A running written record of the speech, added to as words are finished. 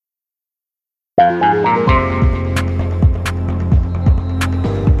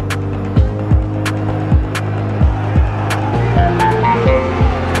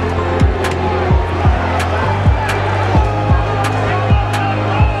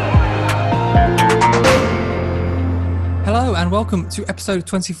and welcome to episode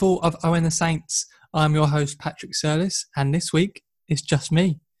 24 of OWTS the Saints. I'm your host, Patrick Surlis, and this week it's just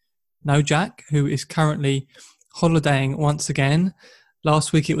me. No Jack, who is currently holidaying once again.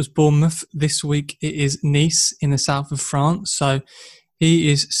 Last week it was Bournemouth. This week it is Nice in the south of France. So he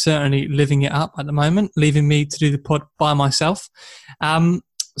is certainly living it up at the moment, leaving me to do the pod by myself.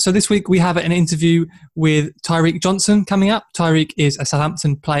 So this week we have an interview with Tyreke Johnson coming up. Tyreke is a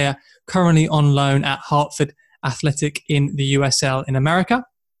Southampton player currently on loan at Hartford Athletic in the USL in America.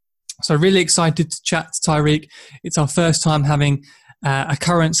 So really excited to chat to Tyreke. It's our first time having a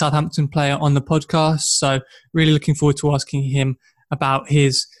current Southampton player on the podcast. So really looking forward to asking him about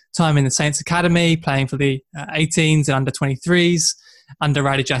his time in the Saints Academy, playing for the 18s and under 23s, under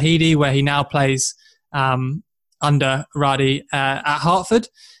Radi Jahidi, where he now plays under Radi at Hartford.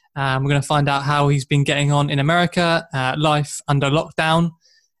 We're going to find out how he's been getting on in America, life under lockdown,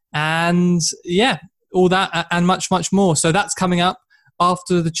 and yeah, all that and much, much more. So that's coming up.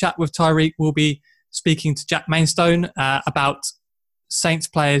 After the chat with Tyreke, we'll be speaking to Jack Mainstone about Saints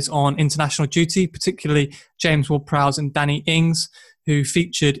players on international duty, particularly James Ward-Prowse and Danny Ings, who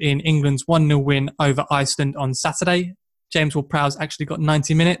featured in England's 1-0 win over Iceland on Saturday. James Ward-Prowse actually got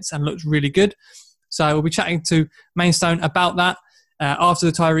 90 minutes and looked really good. So we'll be chatting to Mainstone about that after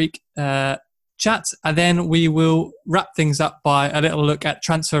the Tyreke chat, and then we will wrap things up by a little look at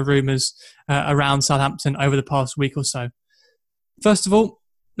transfer rumours around Southampton over the past week or so. First of all,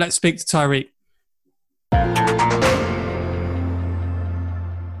 let's speak to Tyreke.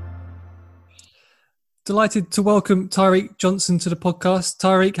 Delighted to welcome Tyreke Johnson to the podcast.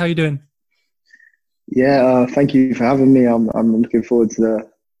 Tyreke, how are you doing? Yeah, thank you for having me. I'm looking forward to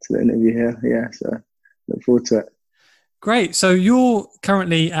the interview here. Yeah, so look forward to it. Great. So you're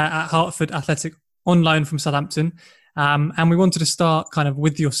currently at Hartford Athletic on loan from Southampton, and we wanted to start kind of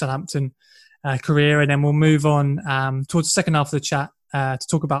with your Southampton career, and then we'll move on towards the second half of the chat to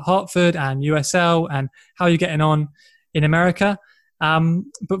talk about Hartford and USL and how you're getting on in America.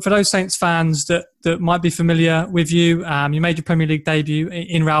 But for those Saints fans that might be familiar with you, you made your Premier League debut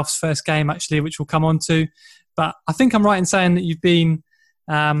in Ralph's first game, actually, which we'll come on to. But I think I'm right in saying that you've been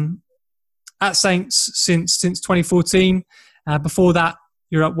at Saints since 2014. Before that,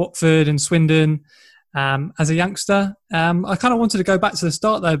 you're at Watford and Swindon as a youngster. I kind of wanted to go back to the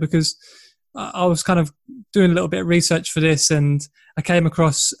start, though, because I was kind of doing a little bit of research for this, and I came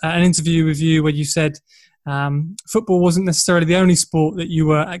across an interview with you where you said football wasn't necessarily the only sport that you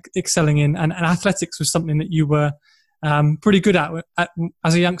were excelling in, and athletics was something that you were pretty good at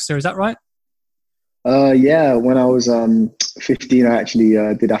as a youngster. Is that right? Yeah, when I was 15, I actually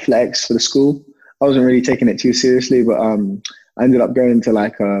did athletics for the school. I wasn't really taking it too seriously, but I ended up going to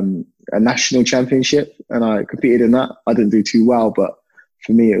like a national championship, and I competed in that. I didn't do too well, but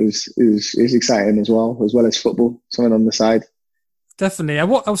for me, it was exciting as well as football, something on the side. Definitely. At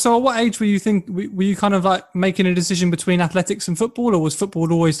what age were you kind of like making a decision between athletics and football, or was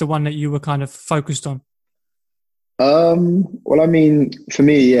football always the one that you were kind of focused on? Well, I mean, for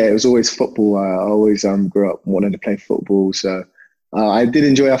me, yeah, it was always football. I always grew up wanting to play football. So I did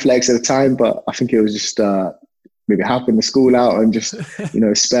enjoy athletics at the time, but I think it was just maybe helping the school out and just,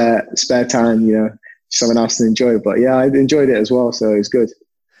 spare time, something else to enjoy. But yeah, I enjoyed it as well. So it was good.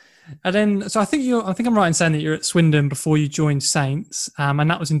 And then, so I think I'm right in saying that you're at Swindon before you joined Saints,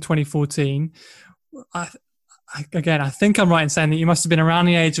 and that was in 2014. I think I'm right in saying that you must have been around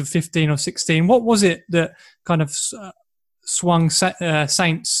the age of 15 or 16. What was it that kind of swung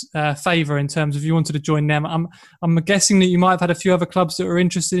Saints' favour in terms of you wanted to join them? I'm guessing that you might have had a few other clubs that were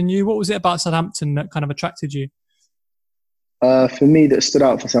interested in you. What was it about Southampton that kind of attracted you? For me, that stood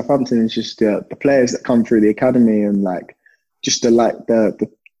out for Southampton is just the players that come through the academy, and like just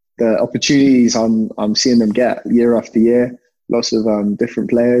the opportunities I'm seeing them get year after year. Lots of different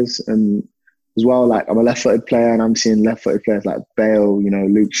players, and as well, like I'm a left-footed player, and I'm seeing left-footed players like Bale,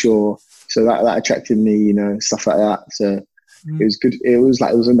 Luke Shaw. So that attracted me, stuff like that. So it was good. It was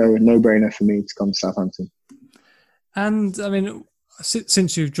a no-brainer for me to come to Southampton. And I mean,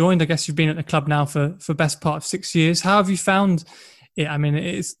 since you've joined, I guess you've been at the club now for best part of 6 years. How have you found it? I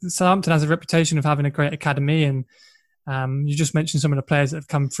mean, Southampton has a reputation of having a great academy, and you just mentioned some of the players that have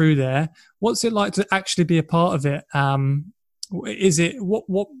come through there. What's it like to actually be a part of it? Is it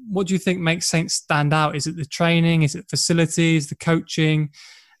what do you think makes Saints stand out? Is it the training? Is it facilities, the coaching,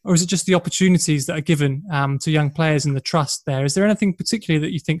 or is it just the opportunities that are given to young players and the trust there? Is there anything particularly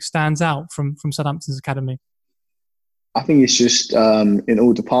that you think stands out from Southampton's academy? I think it's just in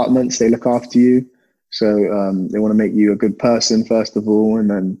all departments they look after you. So they want to make you a good person first of all, and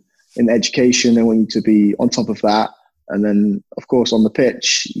then in education they want you to be on top of that. And then of course on the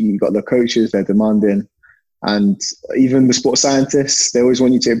pitch you got the coaches, they're demanding. And even the sports scientists, they always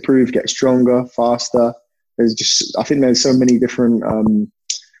want you to improve, get stronger, faster. I think there's so many different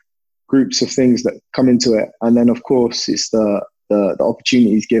groups of things that come into it. And then of course it's the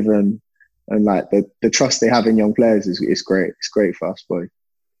opportunities given and like the trust they have in young players is great. It's great for us, boy.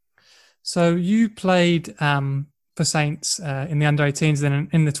 So you played for Saints in the under-18s, then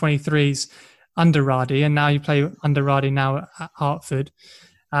in the 23s under Radi, and now you play under Radi now at Hertford.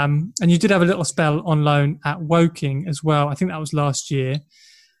 And you did have a little spell on loan at Woking as well. I think that was last year.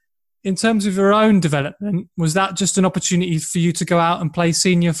 In terms of your own development, was that just an opportunity for you to go out and play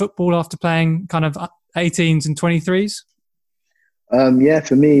senior football after playing kind of 18s and 23s? Yeah,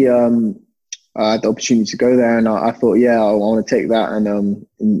 for me, I had the opportunity to go there, and I thought, I want to take that and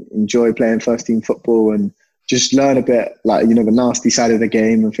enjoy playing first team football and just learn a bit, like, the nasty side of the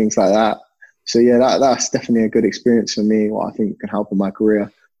game and things like that. So yeah, that's definitely a good experience for me. What I think can help in my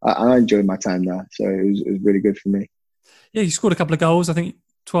career. I enjoyed my time there, so it was really good for me. Yeah, you scored a couple of goals. I think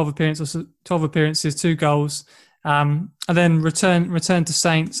 12 appearances, 2 goals, and then returned to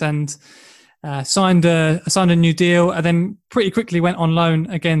Saints and signed a new deal, and then pretty quickly went on loan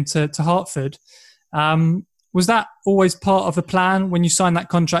again to Hertford. Was that always part of the plan when you signed that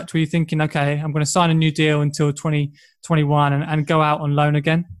contract? Were you thinking, okay, I'm going to sign a new deal until 2021 and go out on loan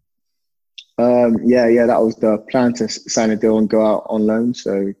again? Yeah, that was the plan, to sign a deal and go out on loan.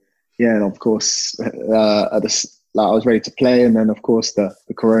 So yeah, and of course, I was ready to play, and then of course the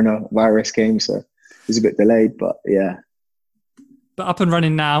coronavirus came, so it was a bit delayed, but yeah. But up and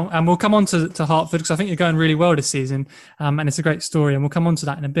running now, and we'll come on to Hertford because I think you're going really well this season, and it's a great story, and we'll come on to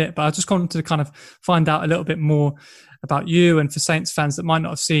that in a bit. But I just wanted to kind of find out a little bit more about you, and for Saints fans that might not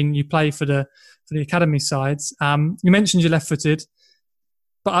have seen you play for the academy sides. You mentioned you're left-footed,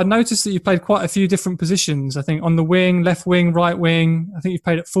 but I noticed that you played quite a few different positions. I think on the wing, left wing, right wing. I think you've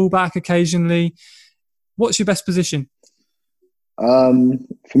played at fullback occasionally. What's your best position? For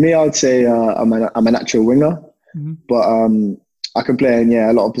me, I would say I'm a natural winger, but I can play in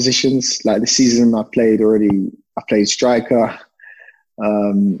a lot of positions. Like this season, I played striker,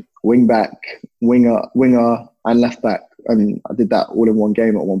 wing back, winger, and left back, and I did that all in one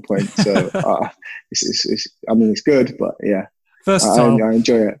game at one point. So it's good, but yeah. Versatile. I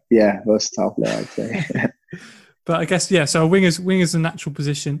enjoy it. Yeah, versatile player, I'd say. But I guess, so winger's a natural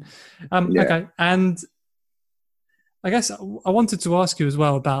position. Okay, and I guess I wanted to ask you as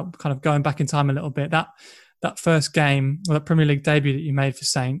well about kind of going back in time a little bit. That first game, or that Premier League debut that you made for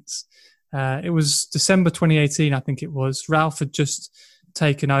Saints, it was December 2018, I think it was. Ralph had just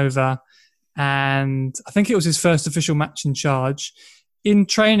taken over, and I think it was his first official match in charge. In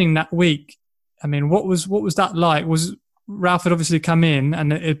training that week, I mean, what was that like? Was Ralph had obviously come in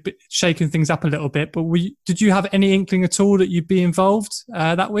and it shaken things up a little bit, but did you have any inkling at all that you'd be involved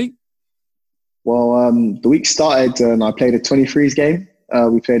that week? Well, the week started and I played a 23s game.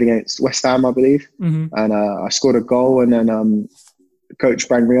 We played against West Ham, I believe, and I scored a goal. And then the coach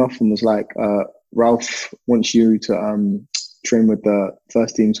rang me off and was like, "Ralph wants you to train with the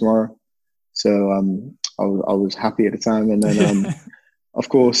first team tomorrow." So I was happy at the time. And then, of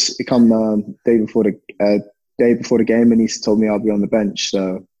course, it come day before the game, and he told me I'll be on the bench.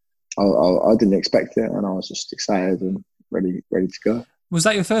 So I didn't expect it, and I was just excited and ready to go. Was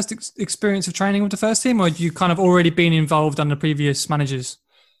that your first experience of training with the first team, or had you kind of already been involved under previous managers?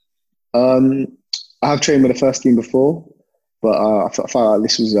 I have trained with the first team before, but I felt like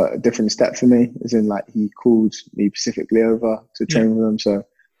this was a different step for me, as in like he called me specifically over to train with them. So I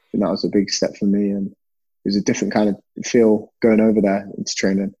think that was a big step for me, and it was a different kind of feel going over there into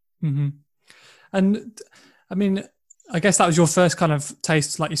training. Mm-hmm. And I mean, I guess that was your first kind of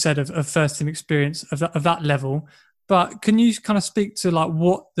taste, like you said, of first team experience of that level. But can you kind of speak to like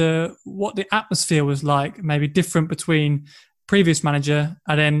what the atmosphere was like, maybe different between previous manager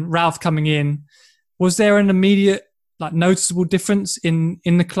and then Ralph coming in? Was there an immediate, like, noticeable difference in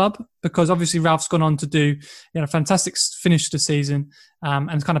the club? Because obviously Ralph's gone on to do a fantastic finish to the season,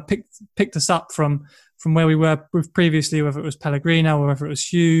 and kind of picked us up from where we were previously, whether it was Pellegrino or whether it was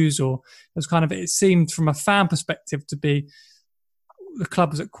Hughes, or it seemed from a fan perspective to be the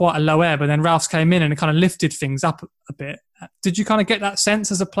club was at quite a low ebb, and then Ralph's came in and it kind of lifted things up a bit. Did you kind of get that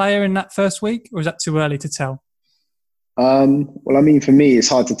sense as a player in that first week, or is that too early to tell? Well, I mean, for me, it's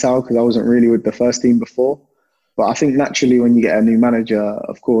hard to tell because I wasn't really with the first team before. But I think naturally when you get a new manager,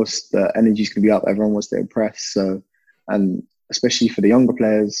 of course, the energy's going to be up. Everyone wants to impress. So, and especially for the younger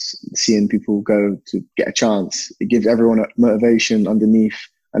players, seeing people go to get a chance, it gives everyone a motivation underneath,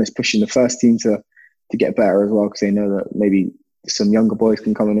 and it's pushing the first team to get better as well, because they know that maybe some younger boys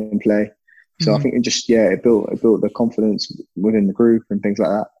can come in and play. So I think it built the confidence within the group and things like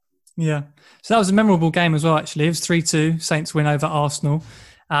that. Yeah. So that was a memorable game as well, actually. It was 3-2, Saints win over Arsenal.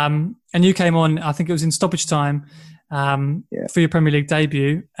 And you came on, I think it was in stoppage time for your Premier League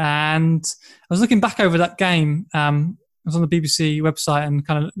debut. And I was looking back over that game. I was on the BBC website and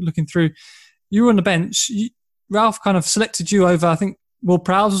kind of looking through. You were on the bench. Ralph kind of selected you over, I think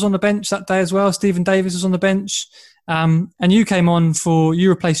Ward-Prowse was on the bench that day as well. Stephen Davis was on the bench. And you came on you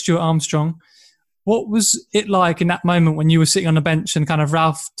replaced Stuart Armstrong. What was it like in that moment when you were sitting on the bench and kind of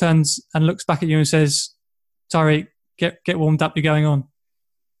Ralph turns and looks back at you and says, Tyreke, get warmed up, you're going on?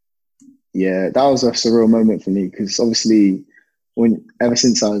 Yeah, that was a surreal moment for me because obviously ever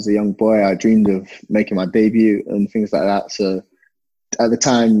since I was a young boy, I dreamed of making my debut and things like that. So at the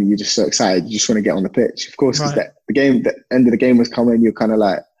time, you're just so excited. You just want to get on the pitch. Of course, because the end of the game was coming, you're kind of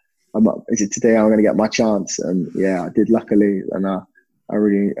like, is it today I'm going to get my chance? And yeah, I did luckily. And I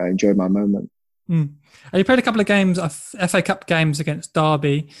really enjoyed my moment. And you played a couple of games, FA Cup games against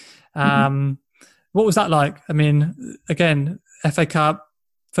Derby. What was that like? I mean, again, FA Cup,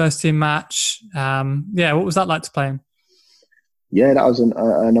 first team match. What was that like to play in? Yeah, that was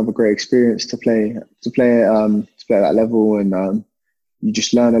another great experience to play at that level, and you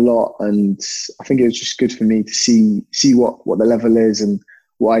just learn a lot. And I think it was just good for me to see what the level is and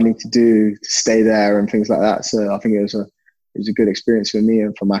what I need to do to stay there and things like that. So I think it was a good experience for me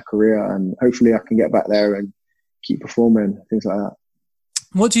and for my career, and hopefully I can get back there and keep performing, things like that.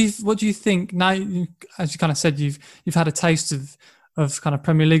 What do you think now? As you kind of said, you've had a taste of kind of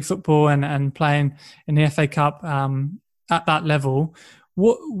Premier League football and playing in the FA Cup at that level.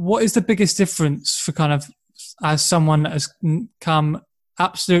 What is the biggest difference for kind of as someone that has come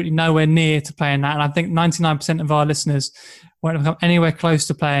absolutely nowhere near to playing that? And I think 99% of our listeners won't come anywhere close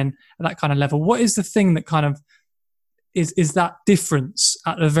to playing at that kind of level. What is the thing that kind of is that difference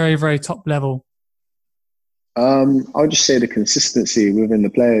at the very, very top level? I would just say the consistency within the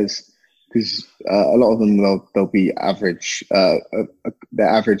players, because a lot of them they'll be average. Their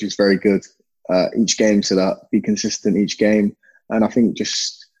average is very good each game, so that be consistent each game. And I think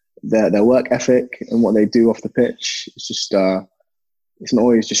just their work ethic and what they do off the pitch, it's just it's not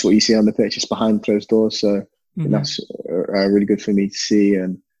always just what you see on the pitch; it's behind closed doors. So I think that's really good for me to see.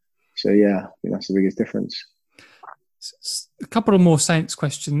 And so yeah, I think that's the biggest difference. A couple of more Saints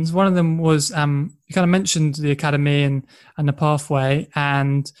questions. One of them was you kind of mentioned the academy and the pathway,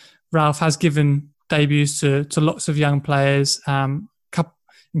 and Ralph has given debuts to lots of young players,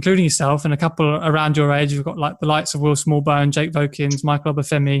 including yourself, and a couple around your age. You've got like the likes of Will Smallbone, Jake Vokins, Michael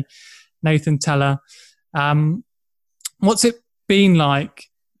Obafemi, Nathan Teller. What's it been like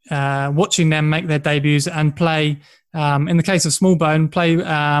watching them make their debuts and play, in the case of Smallbone, play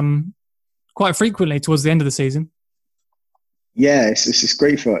quite frequently towards the end of the season? Yeah, it's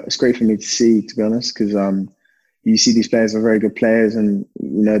great for me to see, to be honest, because you see these players are very good players, and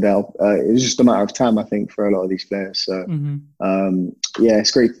it's just a matter of time, I think, for a lot of these players. So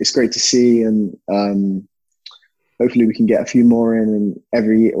it's great. It's great to see, and hopefully we can get a few more in, and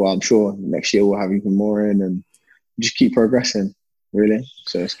every year. Well, I'm sure next year we'll have even more in, and just keep progressing, really.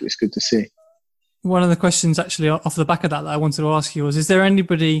 So it's good to see. One of the questions actually off the back of that I wanted to ask you was: is there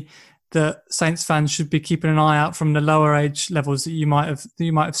anybody that Saints fans should be keeping an eye out from the lower age levels that you might have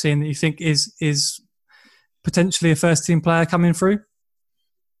seen that you think is potentially a first team player coming through?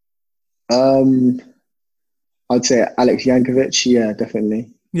 I'd say Alex Jankovic. Yeah,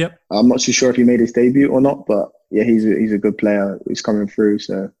 definitely. Yep. I'm not too sure if he made his debut or not, but yeah, he's a good player who's coming through.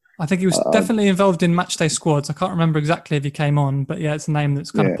 So I think he was definitely involved in matchday squads. I can't remember exactly if he came on, but yeah, it's a name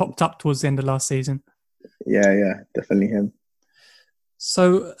that's kind of popped up towards the end of last season. Yeah, definitely him.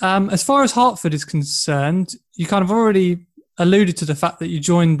 So as far as Hertford is concerned, you kind of already alluded to the fact that you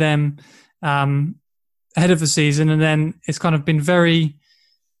joined them ahead of the season, and then it's kind of been very,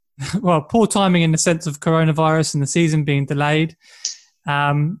 poor timing in the sense of coronavirus and the season being delayed.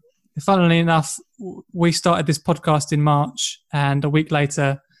 Funnily enough, we started this podcast in March, and a week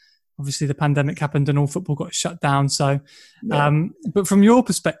later, obviously the pandemic happened and all football got shut down. So, but from your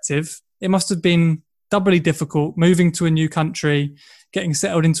perspective, it must have been doubly difficult moving to a new country, getting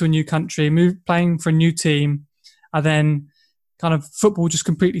settled into a new country, playing for a new team, and then kind of football just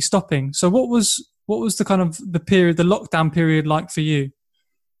completely stopping. So what was the kind of the lockdown period like for you?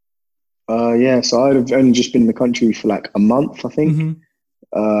 So I'd have only just been in the country for like a month, I think.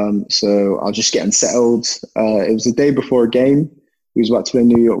 So I was just getting settled. It was the day before a game. We was about to play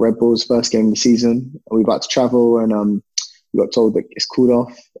New York Red Bulls, first game of the season. We were about to travel, and we got told that it's called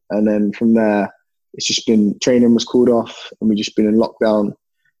off. And then from there, it's just been, training was called off, and we've just been in lockdown.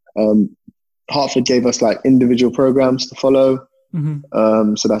 Hertford gave us like individual programs to follow.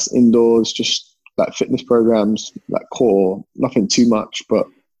 So that's indoors, just like fitness programs, like core, nothing too much, but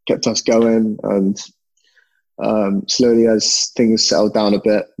kept us going. And slowly, as things settled down a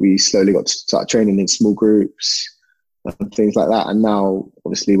bit, we slowly got to start training in small groups and things like that. And now,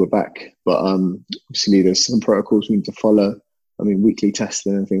 obviously, we're back. But obviously, there's some protocols we need to follow. I mean, weekly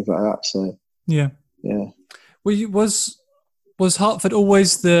testing and things like that. So yeah. Well, was Hertford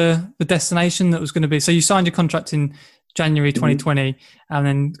always the destination that was going to be? So you signed your contract in January 2020, and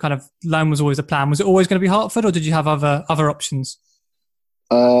then kind of loan was always the plan. Was it always going to be Hertford, or did you have other options?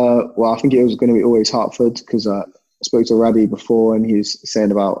 Well, I think it was going to be always Hertford, because I spoke to Raddy before, and he was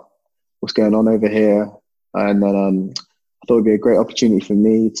saying about what's going on over here, and then I thought it'd be a great opportunity for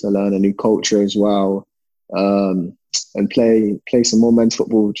me to learn a new culture as well, and play some more men's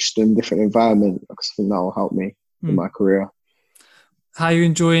football just in a different environment, because I think that will help me in my career. How are you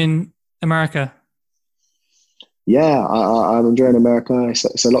enjoying America? Yeah, I'm enjoying America.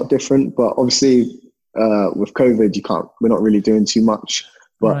 It's a lot different, but obviously with COVID, we're not really doing too much,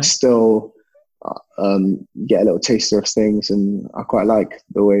 but still get a little taster of things, and I quite like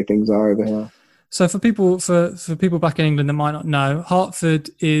the way things are over here. So for people back in England that might not know, Hertford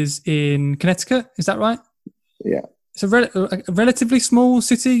is in Connecticut. Is that right? Yeah. It's a relatively small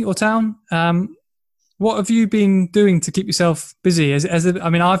city or town. What have you been doing to keep yourself busy?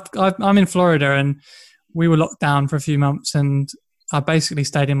 I'm in Florida, and we were locked down for a few months, and I basically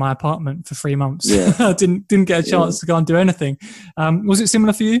stayed in my apartment for 3 months. Yeah. I didn't get a chance to go and do anything. Was it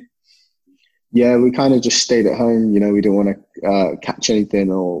similar for you? Yeah, we kind of just stayed at home. We didn't want to catch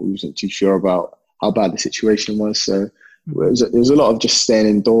anything, or we wasn't too sure about how bad the situation was. So it was a lot of just staying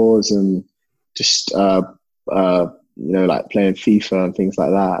indoors and just like playing FIFA and things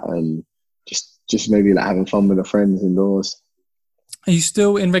like that, and just maybe like having fun with the friends indoors. Are you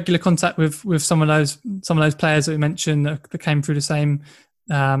still in regular contact with some of those players that we mentioned that came through the same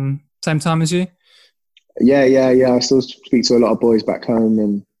time as you? Yeah. I still speak to a lot of boys back home,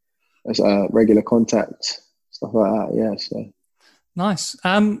 and there's regular contact, stuff like that. Yeah. So nice.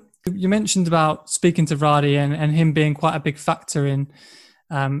 You mentioned about speaking to Raddy and him being quite a big factor in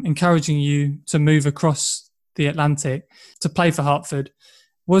encouraging you to move across the Atlantic to play for Hertford.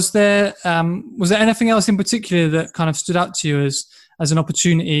 Was there anything else in particular that kind of stood out to you as an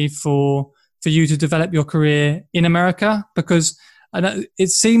opportunity for you to develop your career in America? Because I know it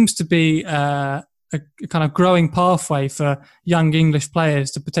seems to be a kind of growing pathway for young English players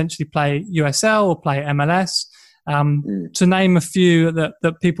to potentially play USL or play MLS. To name a few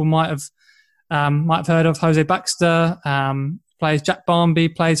that people might have heard of: Jose Baxter plays, Jack Barmby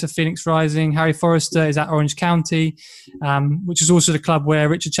plays for Phoenix Rising, Harry Forrester is at Orange County, which is also the club where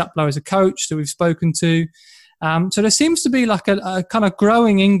Richard Chaplow is a coach that we've spoken to. So there seems to be like a kind of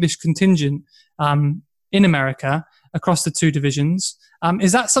growing English contingent in America across the two divisions.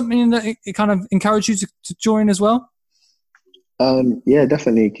 Is that something that it kind of encouraged you to join as well? Yeah,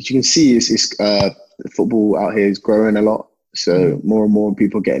 definitely, because you can see it's football out here is growing a lot, so more and more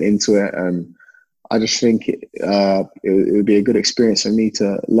people getting into it, and I just think it would be a good experience for me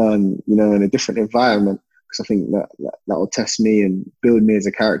to learn, in a different environment, because I think that will test me and build me as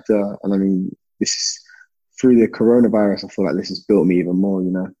a character. And I mean, through the coronavirus, I feel like this has built me even more,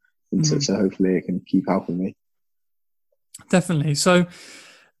 so hopefully it can keep helping me. Definitely. So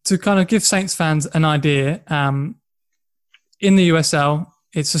to kind of give Saints fans an idea, in the USL,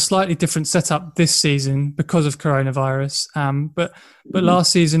 it's a slightly different setup this season because of coronavirus. But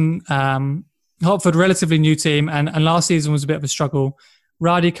last season, Hertford, relatively new team, and last season was a bit of a struggle.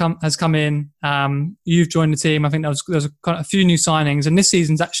 Raddy has come in. You've joined the team. I think there was a few new signings, and this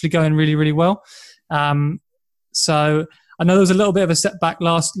season's actually going really, really well. So I know there was a little bit of a setback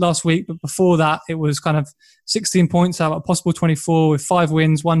last week, but before that, it was kind of 16 points out of a possible 24 with 5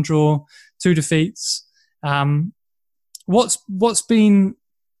 wins, 1 draw, 2 defeats. What's been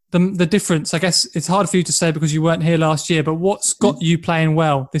the difference? I guess it's hard for you to say because you weren't here last year, but what's got you playing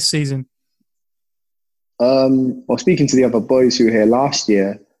well this season? Well, speaking to the other boys who were here last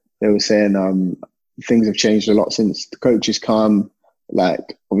year, they were saying things have changed a lot since the coaches come.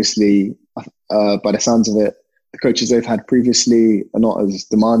 Like, obviously, by the sounds of it, the coaches they've had previously are not as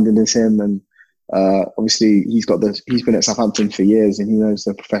demanding as him, and obviously he's been at Southampton for years and he knows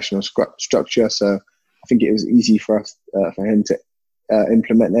the professional structure. So I think it was easy for him to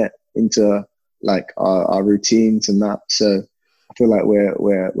implement it into like our routines and that. So I feel like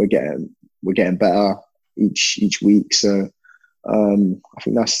we're getting better each week. So I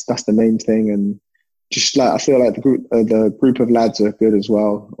think that's the main thing, and just like I feel like the group of lads are good as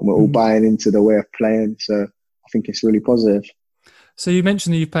well, and we're all buying into the way of playing. So I think it's really positive. So you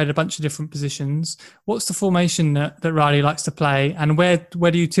mentioned that you've played a bunch of different positions. What's the formation that Riley likes to play, and where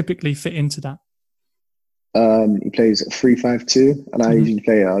do you typically fit into that? He plays 3-5-2, and I usually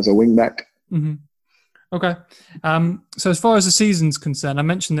play as a wing back. Mm-hmm. Okay. So as far as the season's concerned, I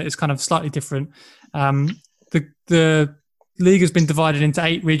mentioned that it's kind of slightly different. The league has been divided into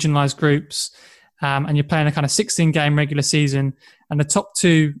 8 regionalised groups, and you're playing a kind of 16-game regular season, and the top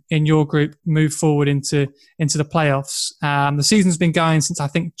 2 in your group move forward into the playoffs. The season's been going since I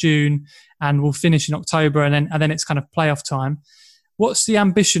think June, and will finish in October, and then it's kind of playoff time. What's the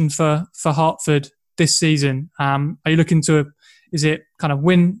ambition for Hertford this season? Are you looking to? Is it kind of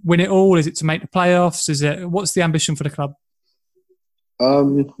win it all? Is it to make the playoffs? What's the ambition for the club?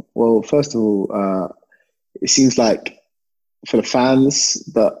 Well, first of all, it seems like for the fans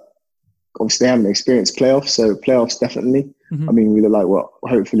that obviously they haven't experienced playoffs, so playoffs definitely. Mm-hmm. I mean, we look like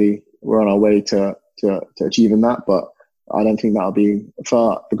hopefully we're on our way to achieving that, but I don't think that'll be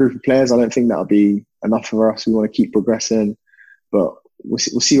for the group of players. I don't think that'll be enough for us. We want to keep progressing, but we'll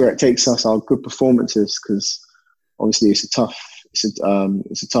see where it takes us. Our good performances, because obviously it's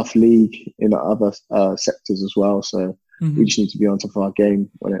a tough league in other sectors as well. So we just need to be on top of our game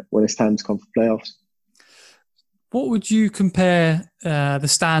when it's time to come for playoffs. What would you compare the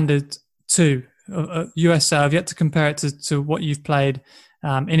standard to USL? Have you had to compare it to what you've played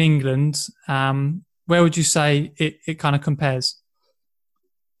in England? Where would you say it kind of compares?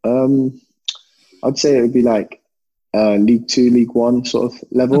 I'd say it would be like League 2, League 1 sort of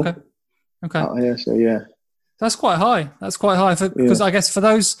level. Okay. So yeah. That's quite high. Because I guess for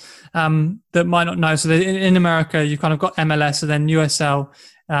those that might not know, so in America you've kind of got MLS, and then USL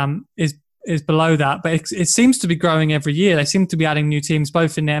is below that, but it seems to be growing every year. They seem to be adding new teams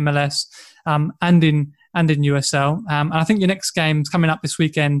both in the MLS and in USL. And I think your next game's coming up this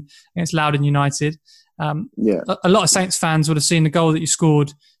weekend against Loudoun United. A lot of Saints fans would have seen the goal that you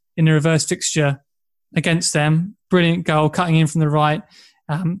scored in the reverse fixture against them. Brilliant goal, cutting in from the right,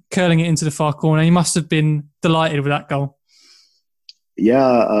 curling it into the far corner. You must have been delighted with that goal. Yeah,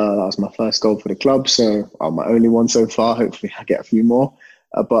 that was my first goal for the club, so my only one so far. Hopefully I get a few more.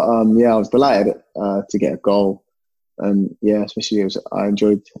 I was delighted to get a goal, and especially I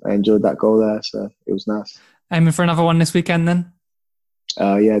enjoyed that goal there, so it was nice. Aiming for another one this weekend, then?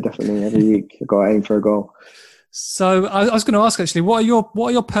 Definitely. Every week I got to aim for a goal. So I was going to ask actually, what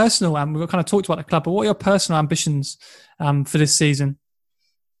are your personal? We've kind of talked about the club, but what are your personal ambitions for this season?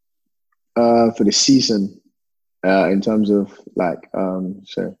 For the season, in terms of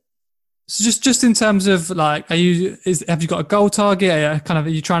So just in terms of like, have you got a goal target? Are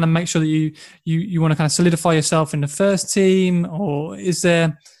you trying to make sure that you want to kind of solidify yourself in the first team, or is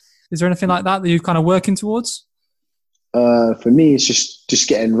there anything like that you're kind of working towards? For me, it's just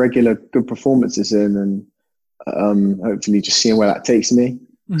getting regular good performances in, and hopefully just seeing where that takes me.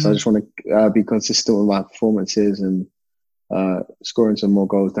 Mm-hmm. So I just want to be consistent with my performances and scoring some more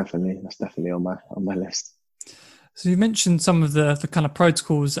goals. Definitely, that's definitely on my list. So you mentioned some of the kind of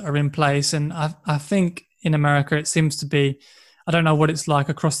protocols that are in place, and I think in America it seems to be, I don't know what it's like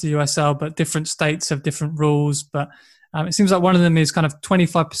across the USL, but different states have different rules. But it seems like one of them is kind of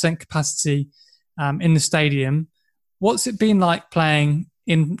 25% capacity in the stadium. What's it been like playing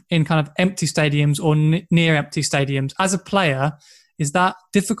in kind of empty stadiums or near empty stadiums? As a player, is that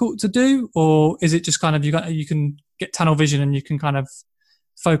difficult to do, or is it just kind of you can get tunnel vision and you can kind of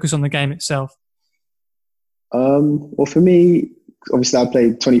focus on the game itself? Well, for me, obviously I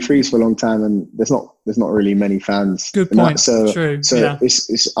played 23s for a long time, and there's not really many fans. Good point. True. Yeah.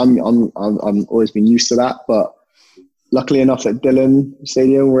 I'm always been used to that, but luckily enough at Dillon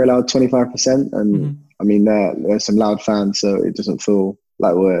Stadium we're allowed 25%, and I mean there's some loud fans, so it doesn't feel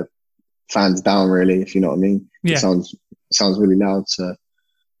like we're fans down really, if you know what I mean. Yeah. It sounds really loud, so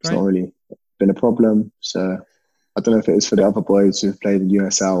it's not really been a problem. So I don't know if it is for the other boys who've played in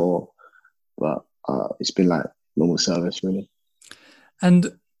USL but it's been like normal service really.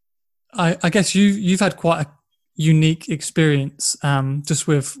 And I guess you've had quite a unique experience just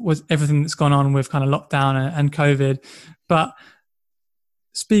with everything that's gone on with kind of lockdown and COVID. But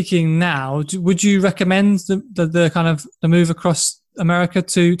speaking now, would you recommend the kind of the move across America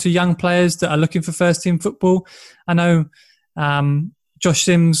to young players that are looking for first team football? I know Josh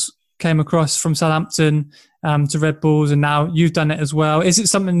Sims came across from Southampton to Red Bulls, and now you've done it as well. Is it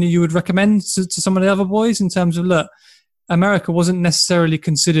something that you would recommend to some of the other boys in terms of, look, America wasn't necessarily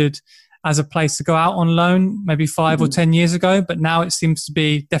considered as a place to go out on loan maybe 5 or 10 years ago, but now it seems to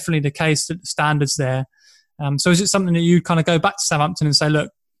be definitely the case that the standard's there. So is it something that you kind of go back to Southampton and say,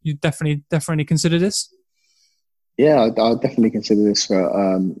 look, you definitely consider this? Yeah, I'll definitely consider this for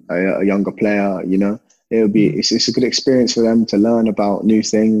a younger player. You know, it's a good experience for them to learn about new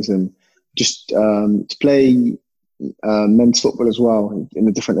things and just to play men's football as well in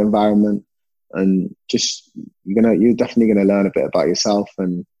a different environment. and just you're definitely gonna learn a bit about yourself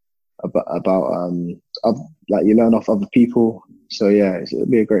and about like you learn off other people. So yeah, it'll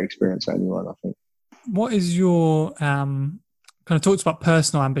be a great experience for anyone, I think. What is your kind of talked about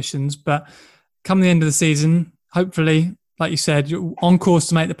personal ambitions, but come the end of the season, hopefully, like you said, you're on course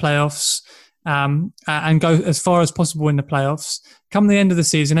to make the playoffs and go as far as possible in the playoffs. Come the end of the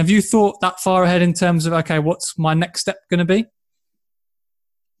season, have you thought that far ahead in terms of, okay, what's my next step going to be?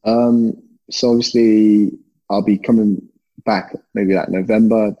 So obviously I'll be coming back maybe like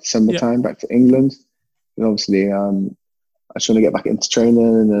November, December time back to England. And obviously I just want to get back into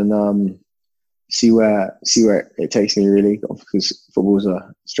training and see where it takes me, really, because football's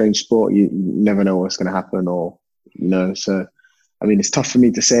a strange sport. You never know what's going to happen, or so I mean, it's tough for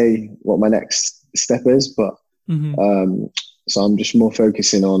me to say what my next step is, but so I'm just more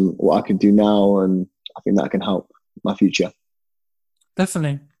focusing on what I can do now, and I think that can help my future.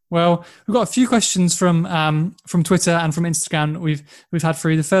 Definitely. Well, we've got a few questions from Twitter and from Instagram that we've had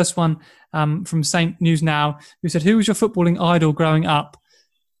through. The first one from Saint News Now, who said, "Who was your footballing idol growing up?"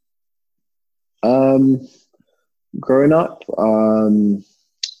 Growing up, I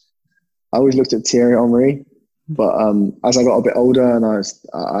always looked at Thierry Henry, but as I got a bit older, and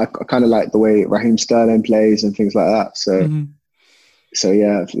I kind of like the way Raheem Sterling plays and things like that. So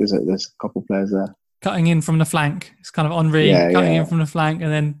yeah, there's a couple players there. Cutting in from the flank. It's kind of Henry cutting in from the flank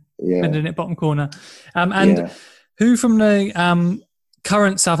and then bending it bottom corner. Who from the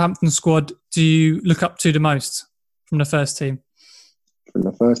current Southampton squad do you look up to the most from the first team? From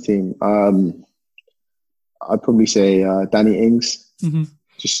the first team, I'd probably say Danny Ings.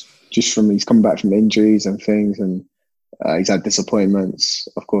 Just from he's come back from injuries and things, and he's had disappointments,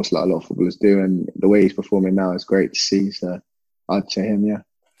 of course, like a lot of footballers do, and the way he's performing now is great to see. So I'd say him, yeah.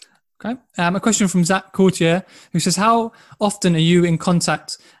 Okay. A question from Zach Courtier, who says, "How often are you in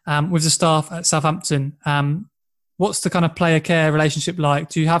contact with the staff at Southampton? What's the kind of player care relationship like?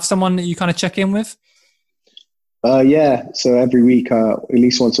 Do you have someone that you kind of check in with?" Yeah. So every week, at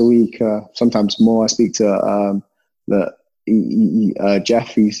least once a week, sometimes more, I speak to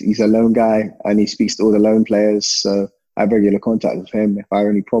Jeff. He's a loan guy, and he speaks to all the loan players. So I have regular contact with him. If I have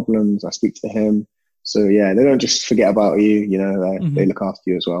any problems, I speak to him. So yeah, they don't just forget about you. They look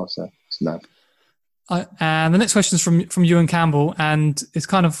after you as well. So it's nice. And the next question is from Ewan Campbell, and it's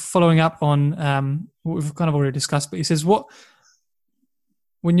kind of following up on what we've kind of already discussed. But he says,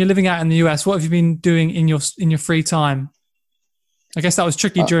 when you're living out in the US, what have you been doing in your free time? I guess that was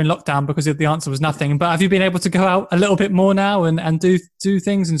tricky during lockdown because the answer was nothing. But have you been able to go out a little bit more now and do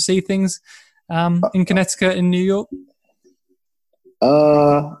things and see things in Connecticut, in New York?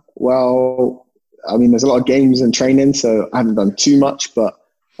 Well, I mean, there's a lot of games and training, so I haven't done too much. But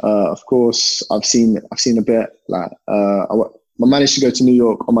of course, I've seen a bit. Like I managed to go to New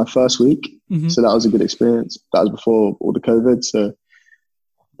York on my first week, so that was a good experience. That was before all the COVID, so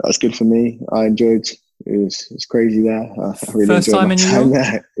that was good for me. I enjoyed. It was crazy there. I really first enjoyed time my in New time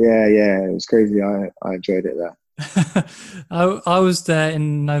York? there. Yeah, it was crazy. I enjoyed it there. I was there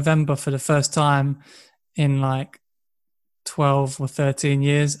in November for the first time in like 12 or 13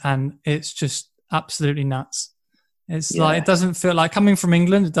 years, and it's just absolutely nuts. It's like, it doesn't feel like, coming from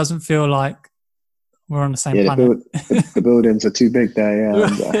England, it doesn't feel like we're on the same planet. The buildings are too big there.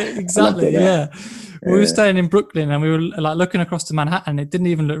 Yeah, exactly. Yeah. We were staying in Brooklyn, and we were like looking across to Manhattan. It didn't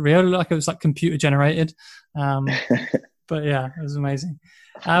even look real. It looked like it was like computer generated. But yeah, it was amazing.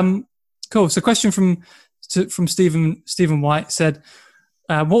 Cool. So, question from Stephen White said,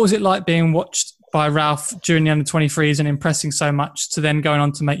 "What was it like being watched by Ralph during the under-23s and impressing so much to then going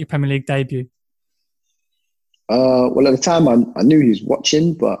on to make your Premier League debut?" Well, at the time, I knew he was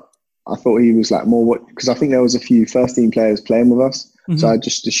watching, but I thought he was like more because I think there was a few first-team players playing with us, so I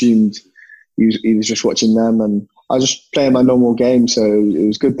just assumed he was just watching them, and I was just playing my normal game. So it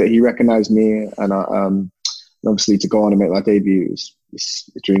was good that he recognised me, and obviously to go on and make my debut is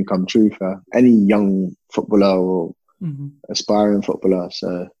a dream come true for any young footballer or aspiring footballer.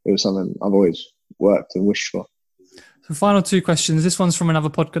 So it was something I've always worked and wished for. So, final two questions. This one's from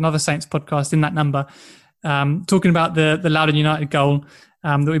another Saints podcast in that number, talking about the Loudoun United goal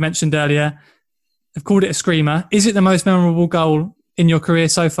that we mentioned earlier. They've called it a screamer. Is it the most memorable goal in your career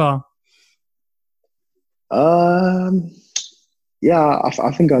so far? Yeah,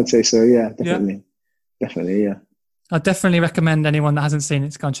 I think I'd say so. Yeah, definitely. Definitely, yeah. I definitely recommend anyone that hasn't seen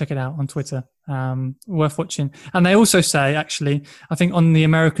it to go and check it out on Twitter. Worth watching. And they also say, actually, I think on the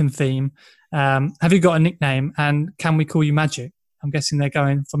American theme, have you got a nickname and can we call you Magic? I'm guessing they're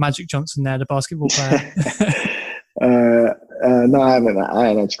going for Magic Johnson there, the basketball player. No, I haven't. I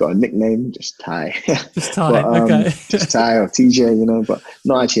haven't actually got a nickname, just Ty. Just Ty, okay. Just Ty or TJ, but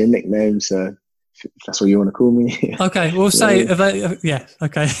not actually a nickname. So if that's what you want to call me. Okay, we'll say, yeah,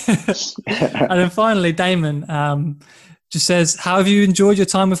 okay. And then finally, Damon just says, how have you enjoyed your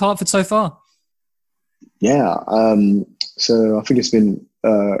time with Hartford so far? Yeah, so I think it's been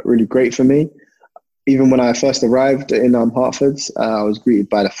really great for me. Even when I first arrived in Hartford, I was greeted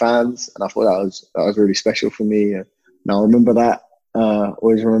by the fans, and I thought that was really special for me. And I remember that.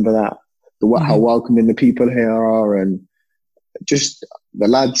 Always remember that. How welcoming the people here are, and just the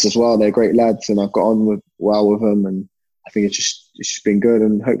lads as well. They're great lads, and I've got on well with them. And I think it's just been good.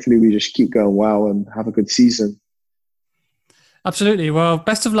 And hopefully we just keep going well and have a good season. Absolutely. Well,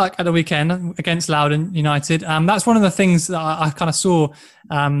 best of luck at the weekend against Loudoun United. That's one of the things that I kind of saw.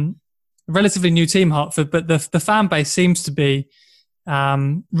 Relatively new team, Hartford, but the fan base seems to be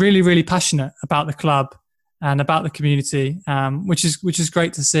really, really passionate about the club and about the community, which is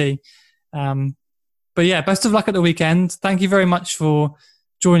great to see. But yeah, best of luck at the weekend. Thank you very much for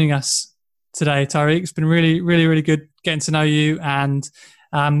joining us today, Tyreke. It's been really, really, really good getting to know you, and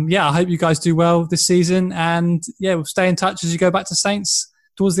I hope you guys do well this season. And yeah, we'll stay in touch as you go back to Saints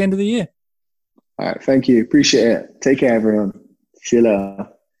towards the end of the year. All right, thank you. Appreciate it. Take care, everyone. See you later.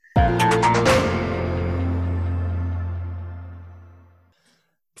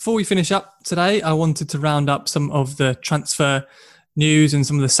 Before we finish up today, I wanted to round up some of the transfer news and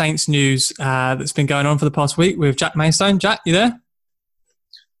some of the Saints news that's been going on for the past week with Jack Maystone. Jack, you there?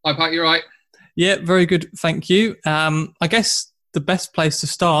 Hi, Pat, you right? Yeah, very good. Thank you. I guess the best place to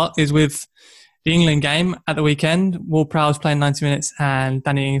start is with the England game at the weekend. Ward-Prowse playing 90 minutes and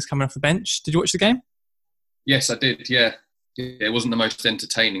Danny Ings coming off the bench. Did you watch the game? Yes, I did, yeah. It wasn't the most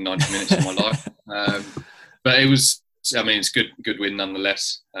entertaining 90 minutes of my life. But it was, it's good win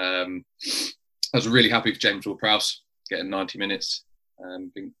nonetheless. I was really happy for James Ward-Prowse getting 90 minutes.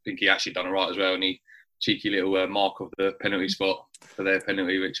 Think he actually done all right as well. And he cheeky little mark of the penalty spot for their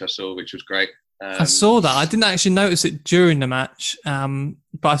penalty, which I saw, which was great. I saw that. I didn't actually notice it during the match, but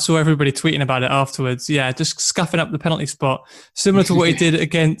I saw everybody tweeting about it afterwards. Yeah, just scuffing up the penalty spot, similar to what he did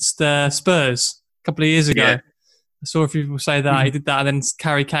against Spurs a couple of years ago. Yeah. I saw a few people say that he did that, and then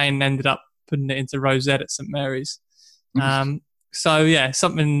Harry Kane ended up putting it into Rosette at St Mary's. So yeah,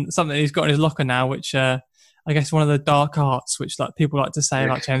 something he's got in his locker now, which I guess one of the dark arts, which like people like to say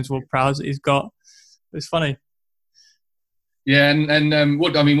about James Ward-Prowse that he's got. It's funny. Yeah, and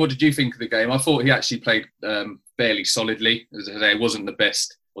what did you think of the game? I thought he actually played fairly solidly. As I say, it wasn't the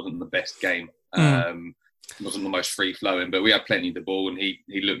best game. It wasn't the most free flowing, but we had plenty of the ball, and he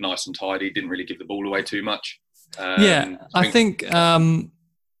looked nice and tidy. He didn't really give the ball away too much. I think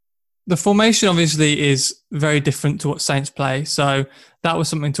the formation obviously is very different to what Saints play, so that was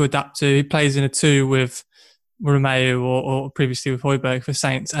something to adapt to. He plays in a 2 with Romeu or previously with Højbjerg for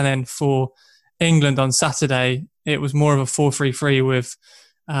Saints, and then for England on Saturday, it was more of a 4-3-3 with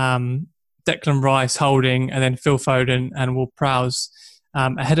Declan Rice holding, and then Phil Foden and Ward-Prowse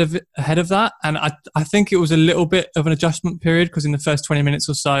ahead of that. And I think it was a little bit of an adjustment period, because in the first 20 minutes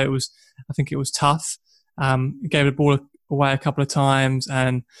or so, I think it was tough. He gave the ball away a couple of times,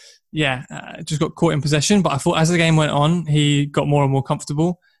 and just got caught in possession. But I thought as the game went on, he got more and more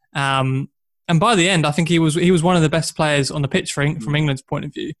comfortable. And by the end, I think he was one of the best players on the pitch from England's point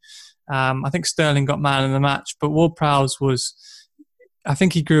of view. I think Sterling got man of the match, but Ward-Prowse I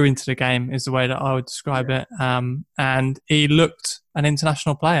think he grew into the game, is the way that I would describe it. And he looked an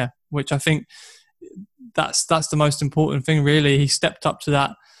international player, which I think that's the most important thing, really. He stepped up to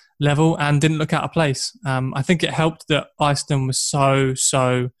that level and didn't look out of place. I think it helped that Iceland was so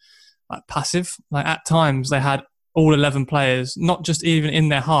passive. Like at times they had all 11 players, not just even in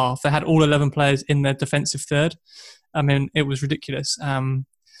their half, they had all 11 players in their defensive third. It was ridiculous.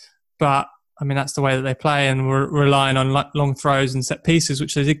 But that's the way that they play, and we're relying on long throws and set pieces,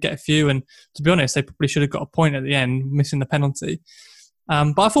 which they did get a few. And to be honest, they probably should have got a point at the end, missing the penalty.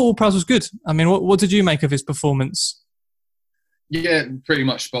 But I thought Ward-Prowse was good. What did you make of his performance? Yeah, pretty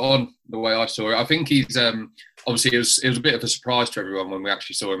much spot on the way I saw it. I think he's obviously it was a bit of a surprise to everyone when we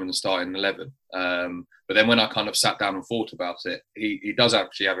actually saw him in the starting 11. But then when I kind of sat down and thought about it, he does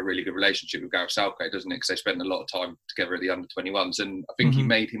actually have a really good relationship with Gareth Southgate, doesn't it? Because they spent a lot of time together at the under-21s, and I think he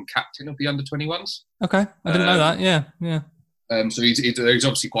made him captain of the under-21s. Okay, I didn't know that. Yeah. So he's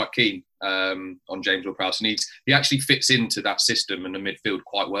obviously quite keen on James Ward-Prowse, and he actually fits into that system in the midfield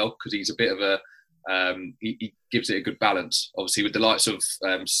quite well, because he's a bit of a he gives it a good balance. Obviously, with the likes of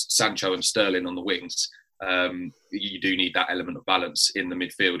Sancho and Sterling on the wings, you do need that element of balance in the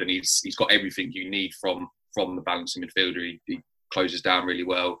midfield, and he's got everything you need from the balancing midfielder. He closes down really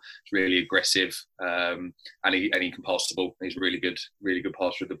well. He's really aggressive, and he can pass the ball. He's a really good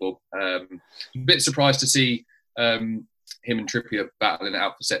passer with the ball. A bit surprised to see him and Trippier battling it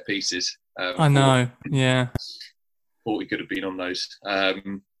out for set pieces. I know, yeah. Thought he could have been on those,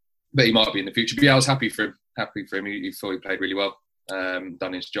 but he might be in the future. But yeah, I was happy for him. He thought he played really well,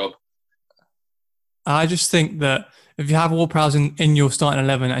 done his job. I just think that if you have Ward-Prowse in your starting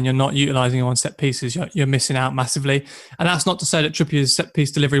 11 and you're not utilising him on set pieces, you're missing out massively. And that's not to say that Trippier's set piece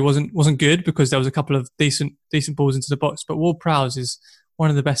delivery wasn't good, because there was a couple of decent balls into the box. But Ward-Prowse is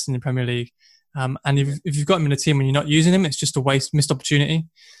one of the best in the Premier League. And if you've got him in a team and you're not using him, it's just a missed opportunity.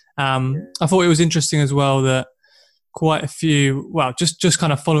 I thought it was interesting as well that quite a few, well, just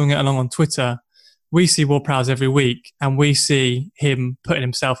kind of following it along on Twitter, we see Ward-Prowse every week and we see him putting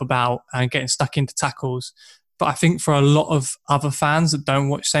himself about and getting stuck into tackles. But I think for a lot of other fans that don't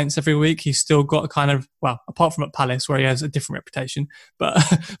watch Saints every week, he's still got a kind of, well, apart from at Palace where he has a different reputation, but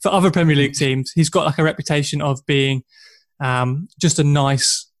for other Premier League teams, he's got like a reputation of being just a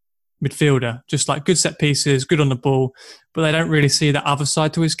nice midfielder, just like good set pieces, good on the ball, but they don't really see that other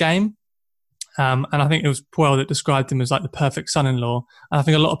side to his game. And I think it was Puel that described him as like the perfect son-in-law. And I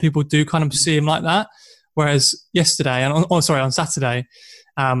think a lot of people do kind of see him like that. Whereas yesterday, on Saturday,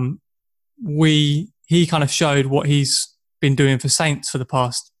 he kind of showed what he's been doing for Saints for the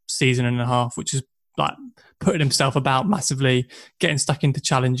past season and a half, which is like putting himself about massively, getting stuck into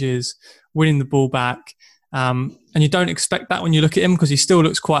challenges, winning the ball back. And you don't expect that when you look at him, because he still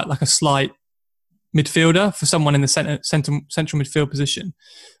looks quite like a slight midfielder for someone in the central midfield position.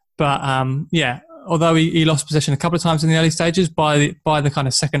 But although he lost possession a couple of times in the early stages, by the kind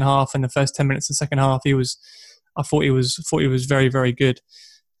of second half and the first 10 minutes of the second half, I thought he was very, very good.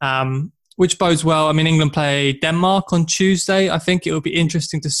 Which bodes well. I mean, England play Denmark on Tuesday. I think it will be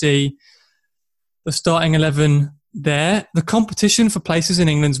interesting to see the starting 11 there. The competition for places in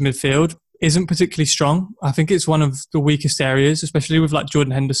England's midfield isn't particularly strong. I think it's one of the weakest areas, especially with like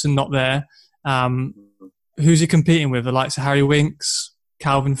Jordan Henderson not there. Who's he competing with? The likes of Harry Winks,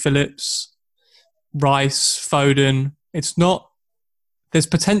 Calvin Phillips, Rice, Foden. There's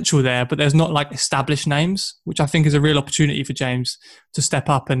potential there, but there's not like established names, which I think is a real opportunity for James to step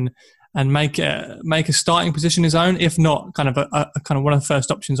up and make a starting position his own, if not kind of a kind of one of the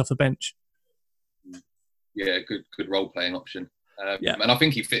first options off the bench. Yeah, good role playing option. And I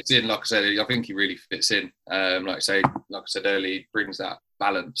think he fits in. Like I said, I think he really fits in. Like I said earlier, he brings that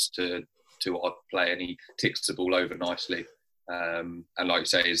balance to our play, and he ticks the ball over nicely. And like you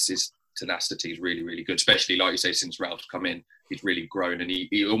say, his tenacity is really, really good, especially like you say, since Ralph's come in, he's really grown, and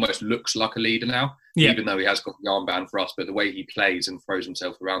he almost looks like a leader now, even though he has got the armband for us. But the way he plays and throws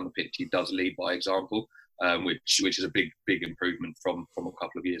himself around the pitch, he does lead by example, which is a big improvement from a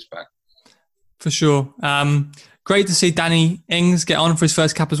couple of years back. For sure. Great to see Danny Ings get on for his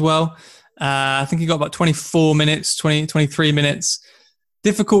first cap as well. I think he got about 23 minutes.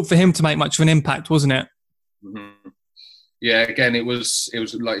 Difficult for him to make much of an impact, wasn't it? Mm-hmm. Yeah, again, it was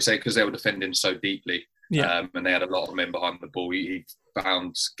like you say, because they were defending so deeply, and they had a lot of men behind the ball. He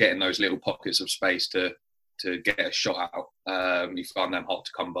found getting those little pockets of space to get a shot out. He found them hard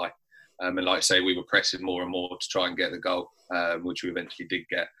to come by, and like I say, we were pressing more and more to try and get the goal, which we eventually did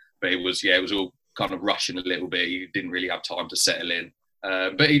get. But it was all kind of rushing a little bit. He didn't really have time to settle in.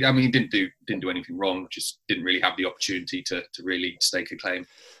 But he didn't do anything wrong. Just didn't really have the opportunity to really stake a claim.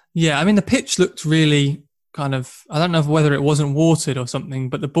 Yeah, I mean, the pitch looked really kind of, I don't know whether it wasn't watered or something,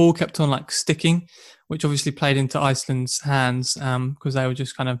 but the ball kept on like sticking, which obviously played into Iceland's hands because they were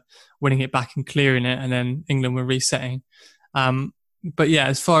just kind of winning it back and clearing it, and then England were resetting. But yeah,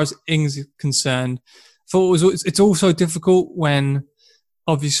 as far as Ings is concerned, it's also difficult when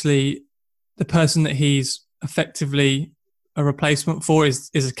obviously the person that he's effectively a replacement for is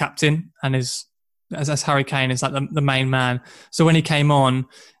a captain, and is as Harry Kane is like the main man. So when he came on,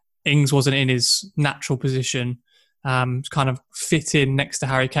 Ings wasn't in his natural position, kind of fit in next to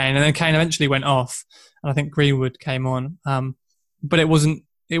Harry Kane, and then Kane eventually went off, and I think Greenwood came on. But it wasn't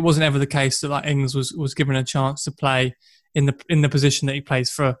ever the case that like Ings was given a chance to play in the position that he plays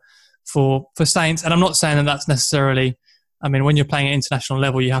for Saints. And I'm not saying that that's necessarily. I mean, when you're playing at international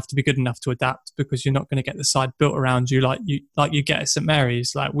level, you have to be good enough to adapt, because you're not going to get the side built around you like you get at St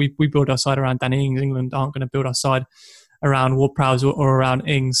Mary's. Like we build our side around Danny Ings. England aren't going to build our side around Ward-Prowse or around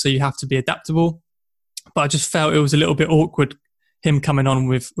Ings, so you have to be adaptable. But I just felt it was a little bit awkward him coming on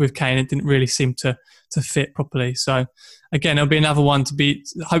with Kane. It didn't really seem to fit properly. So again, it'll be another one to beat.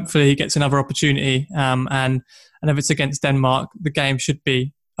 Hopefully he gets another opportunity, and if it's against Denmark, the game should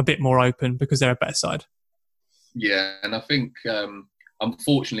be a bit more open because they're a better side. Yeah, and I think,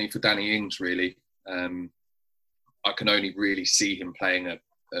 unfortunately for Danny Ings, really, I can only really see him playing a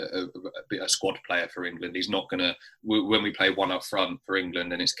squad player for England. He's not going to, when we play one up front for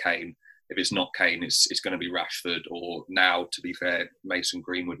England and it's Kane, if it's not Kane, it's going to be Rashford, or now, to be fair, Mason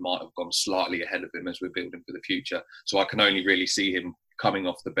Greenwood might have gone slightly ahead of him as we're building for the future. So I can only really see him coming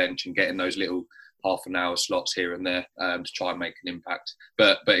off the bench and getting those little half an hour slots here and there to try and make an impact.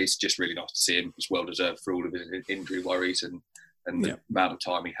 But it's just really nice to see him. It's well deserved for all of his injury worries and the amount of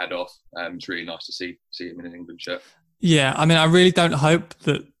time he had off. It's really nice to see him in an England shirt. Yeah, I mean, I really don't hope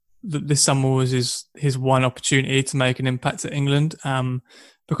that this summer was his one opportunity to make an impact at England,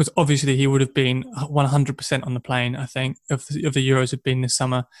 because obviously he would have been 100% on the plane, I think, if the Euros had been this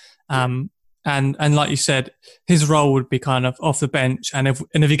summer. And like you said, his role would be kind of off the bench, and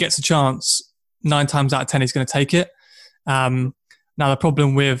if he gets a chance, 9 times out of 10 he's going to take it. Now the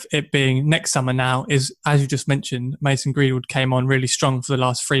problem with it being next summer now is, as you just mentioned, Mason Greenwood came on really strong for the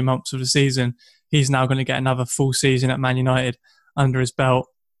last 3 months of the season. He's now going to get another full season at Man United under his belt,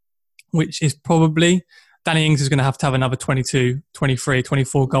 which is probably, Danny Ings is going to have another 22, 23,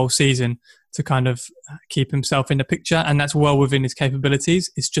 24 goal season to kind of keep himself in the picture. And that's well within his capabilities.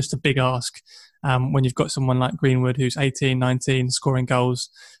 It's just a big ask when you've got someone like Greenwood who's 18, 19, scoring goals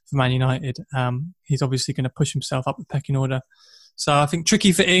for Man United. He's obviously going to push himself up the pecking order. So I think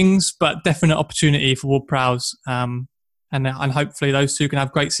tricky for Ings, but definite opportunity for Ward-Prowse. And hopefully those two can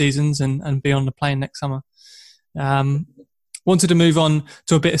have great seasons and be on the plane next summer. Wanted to move on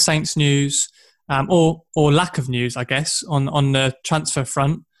to a bit of Saints news, or lack of news, I guess, on the transfer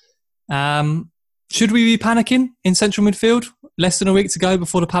front. Should we be panicking in central midfield? Less than a week to go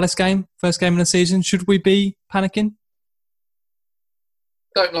before the Palace game, first game of the season. Should we be panicking?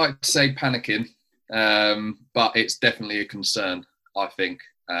 Don't like to say panicking, but it's definitely a concern, I think.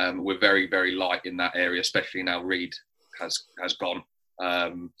 We're very, very light in that area, especially now Reid has gone.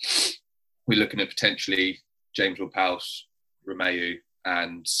 We're looking at potentially James Ward-Prowse, Romeu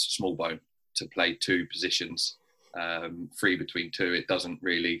and Smallbone to play 2 positions, 3 between 2. It doesn't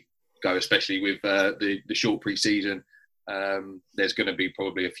really go, especially with the short pre-season. There's going to be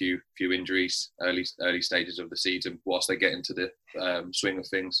probably a few injuries early stages of the season whilst they get into the swing of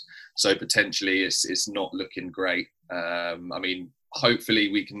things. So potentially it's not looking great. I mean, hopefully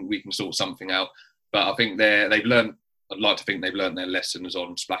we can sort something out. But I think they've learned. I'd like to think they've learned their lessons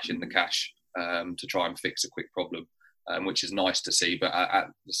on splashing the cash to try and fix a quick problem, which is nice to see. But at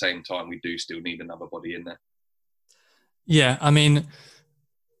the same time, we do still need another body in there. Yeah, I mean,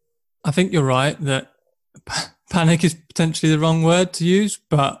 I think you're right that panic is potentially the wrong word to use,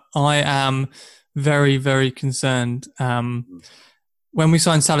 but I am very, very concerned. When we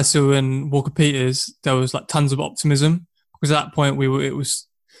signed Salisu and Walker-Peters, there was like tons of optimism because at that point there was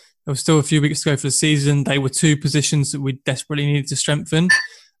still a few weeks to go for the season. They were 2 positions that we desperately needed to strengthen.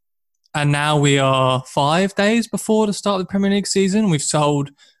 And now we are 5 days before the start of the Premier League season. We've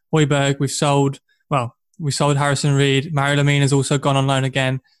sold Højbjerg. We sold Harrison Reed. Mario Lemina has also gone on loan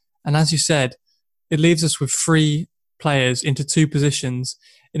again. And as you said, it leaves us with 3 players into 2 positions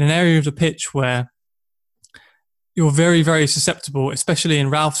in an area of the pitch where you're very, very susceptible, especially in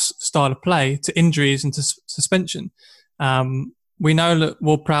Ralph's style of play, to injuries and to suspension. We know that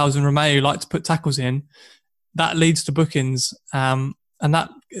Ward-Prowse and Romeu like to put tackles in. That leads to bookings, and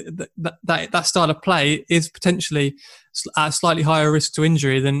that style of play is potentially at a slightly higher risk to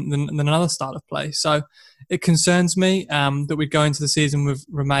injury than another style of play. So it concerns me that we go into the season with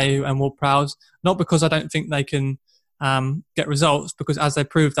Romeu and Ward-Prowse, not because I don't think they can get results, because as they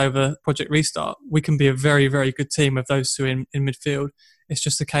proved over Project Restart, we can be a very, very good team with those 2 in midfield. It's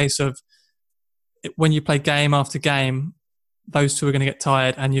just a case of when you play game after game, those 2 are going to get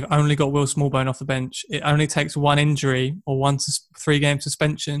tired, and you've only got Will Smallbone off the bench. It only takes 1 injury or 1 to 3 game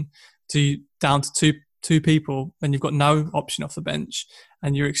suspension down to two people, and you've got no option off the bench,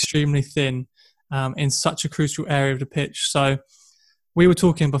 and you're extremely thin in such a crucial area of the pitch. So we were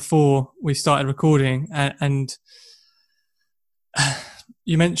talking before we started recording, and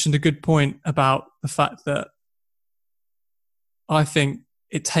you mentioned a good point about the fact that I think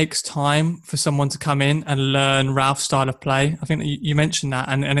it takes time for someone to come in and learn Ralph's style of play. I think that you mentioned that,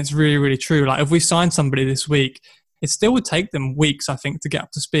 and it's really, really true. Like if we sign somebody this week, it still would take them weeks, I think, to get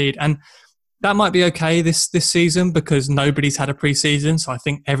up to speed. And that might be okay this season because nobody's had a pre-season. So I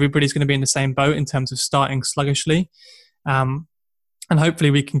think everybody's going to be in the same boat in terms of starting sluggishly. And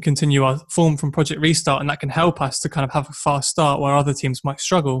hopefully we can continue our form from Project Restart, and that can help us to kind of have a fast start where other teams might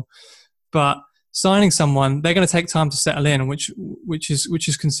struggle. But signing someone, they're going to take time to settle in, which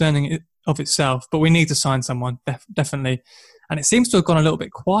is concerning of itself. But we need to sign someone, definitely. And it seems to have gone a little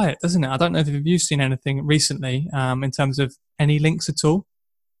bit quiet, doesn't it? I don't know if you've seen anything recently in terms of any links at all.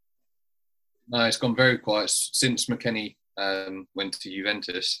 No, it's gone very quiet since McKennie went to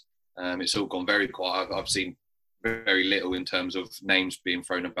Juventus. It's all gone very quiet. I've seen very little in terms of names being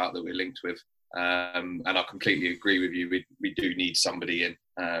thrown about that we're linked with. And I completely agree with you. We do need somebody in.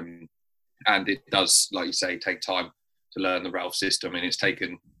 And it does, like you say, take time to learn the Ralph system. And it's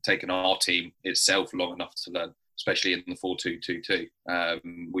taken our team itself long enough to learn, especially in the 4-2-2-2.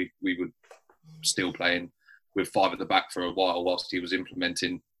 We were still playing with 5 at the back for a while whilst he was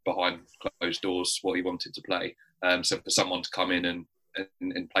implementing behind closed doors what he wanted to play. So for someone to come in and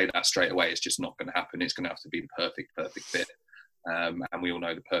play that straight away, it's just not going to happen. It's going to have to be the perfect fit. And we all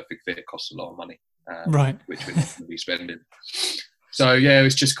know the perfect fit costs a lot of money, right? Which we're not going to be spending. So yeah,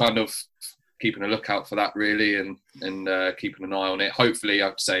 it's just kind of keeping a lookout for that really, and keeping an eye on it. Hopefully,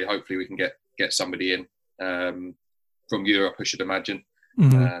 I'd say we can get somebody in from Europe, I should imagine,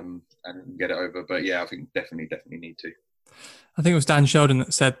 and get it over. But yeah, I think definitely need to. I think it was Dan Sheldon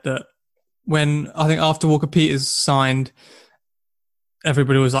that said that after Walker-Peters signed,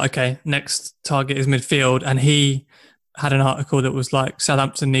 everybody was like, okay, next target is midfield, and he had an article that was like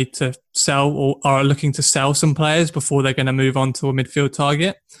Southampton need to sell or are looking to sell some players before they're going to move on to a midfield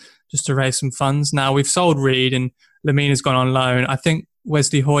target just to raise some funds. Now we've sold Reed and Lemina's gone on loan. I think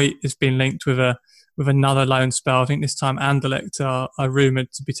Wesley Hoyt has been linked with another loan spell. I think this time Anderlecht are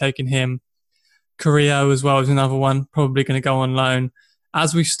rumoured to be taking him. Carrillo as well is another one, probably going to go on loan.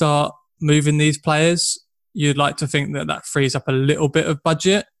 As we start moving these players, you'd like to think that frees up a little bit of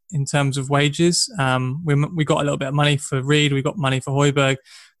budget in terms of wages. We got a little bit of money for Reed, we got money for Højbjerg.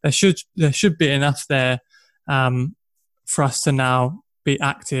 There should be enough there for us to now be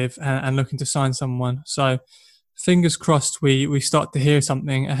active and looking to sign someone. So fingers crossed we start to hear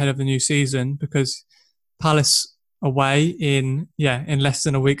something ahead of the new season, because Palace away in less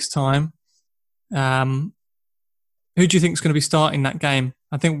than a week's time. Who do you think is going to be starting that game?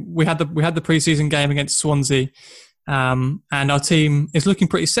 I think we had the pre-season game against Swansea, and our team is looking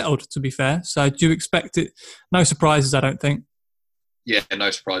pretty settled, to be fair. So do you expect it? No surprises, I don't think. Yeah, no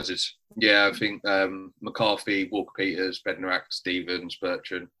surprises. Yeah, I think McCarthy, Walker-Peters, Bednarak, Stevens,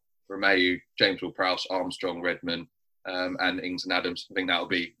 Bertrand, Romeu, James Ward-Prowse, Armstrong, Redmond, and Ings and Adams. I think that'll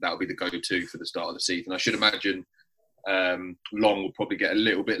be the go-to for the start of the season. I should imagine Long will probably get a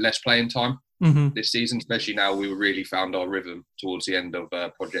little bit less playing time this season, especially now we really found our rhythm towards the end of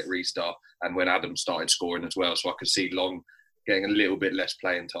Project Restart and when Adams started scoring as well. So I could see Long getting a little bit less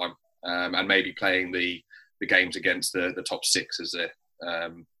playing time and maybe playing the games against the top 6 as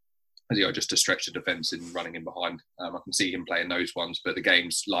just to stretch the defence and running in behind. I can see him playing those ones, but the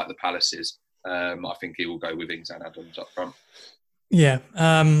games like the Palaces, I think he will go with Ings and Adams up front. Yeah,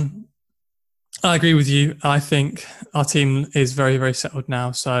 I agree with you. I think our team is very, very settled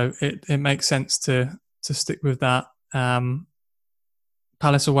now, so it makes sense to stick with that.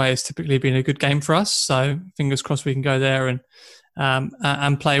 Palace away has typically been a good game for us, so fingers crossed we can go there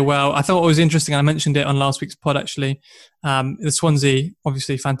and play well. I thought it was interesting, I mentioned it on last week's pod actually, the Swansea,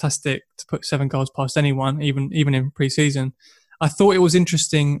 obviously fantastic to put 7 goals past anyone, even in pre-season. I thought it was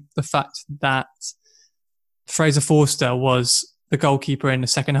interesting the fact that Fraser Forster was the goalkeeper in the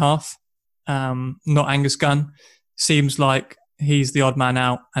second half, not Angus Gunn. Seems like he's the odd man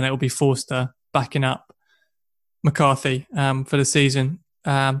out, and it'll be Forster backing up McCarthy for the season.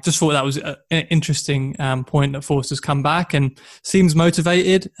 Just thought that was an interesting point that Forster's come back and seems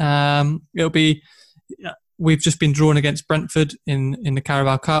motivated. We've just been drawn against Brentford in the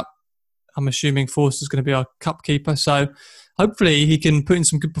Carabao Cup. I'm assuming Forster's going to be our cup keeper, so hopefully he can put in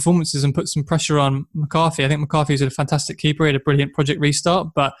some good performances and put some pressure on McCarthy. I think McCarthy's a fantastic keeper. He had a brilliant Project Restart,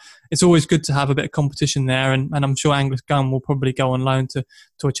 but it's always good to have a bit of competition there, and I'm sure Angus Gunn will probably go on loan to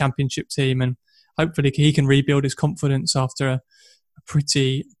a championship team, and hopefully he can rebuild his confidence after a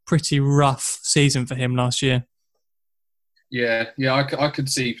pretty rough season for him last year. Yeah, I could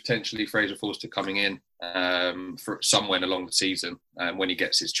see potentially Fraser Forster coming in for somewhere along the season when he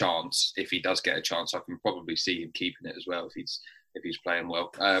gets his chance. If he does get a chance, I can probably see him keeping it as well if he's playing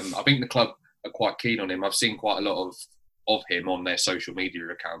well. I think the club are quite keen on him. I've seen quite a lot of him on their social media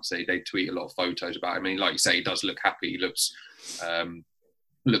accounts. They tweet a lot of photos about him. I mean, like you say, he does look happy. He looks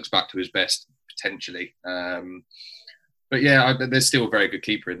back to his best potentially. But yeah, there's still a very good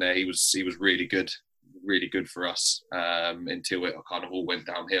keeper in there. He was really good for us until it kind of all went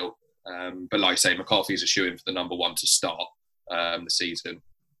downhill. But like I say, McCarthy's a shoo-in for the number 1 to start the season,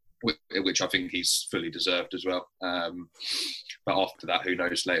 which I think he's fully deserved as well. But after that, who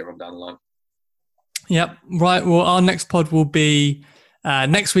knows later on down the line. Yep, right. Well, our next pod will be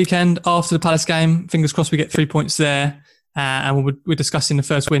next weekend after the Palace game. Fingers crossed we get 3 points there. And we're discussing the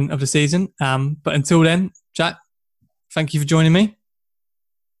first win of the season. But until then, Jack, thank you for joining me.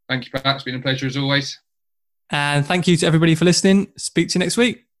 Thank you, Pat. It's been a pleasure as always. And thank you to everybody for listening. Speak to you next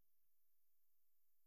week.